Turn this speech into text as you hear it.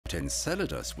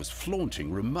Enceladus was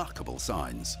flaunting remarkable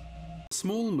signs. The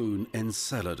small moon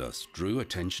Enceladus drew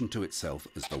attention to itself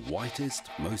as the whitest,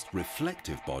 most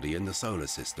reflective body in the solar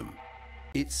system.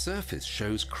 Its surface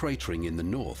shows cratering in the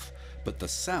north, but the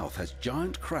south has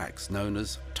giant cracks known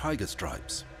as tiger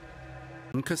stripes.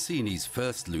 On Cassini's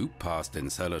first loop past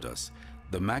Enceladus,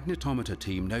 the magnetometer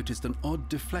team noticed an odd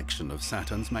deflection of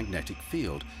Saturn's magnetic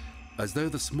field, as though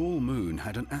the small moon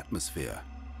had an atmosphere.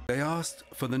 They asked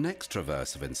for the next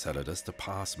traverse of Enceladus to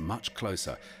pass much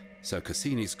closer, so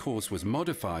Cassini's course was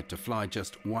modified to fly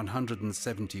just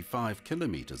 175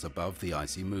 kilometers above the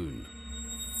icy moon.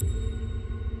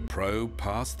 Probe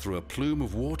passed through a plume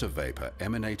of water vapor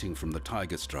emanating from the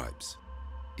tiger stripes.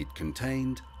 It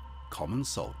contained common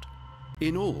salt.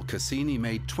 In all, Cassini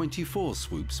made 24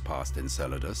 swoops past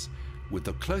Enceladus, with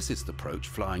the closest approach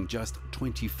flying just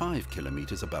 25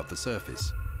 kilometers above the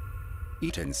surface.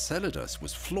 Enceladus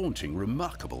was flaunting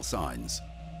remarkable signs.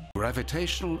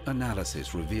 Gravitational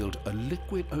analysis revealed a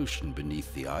liquid ocean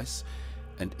beneath the ice,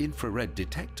 and infrared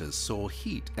detectors saw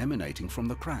heat emanating from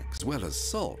the cracks. As well as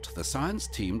salt, the science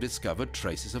team discovered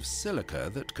traces of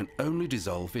silica that can only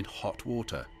dissolve in hot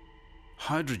water.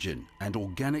 Hydrogen and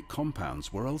organic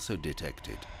compounds were also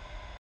detected.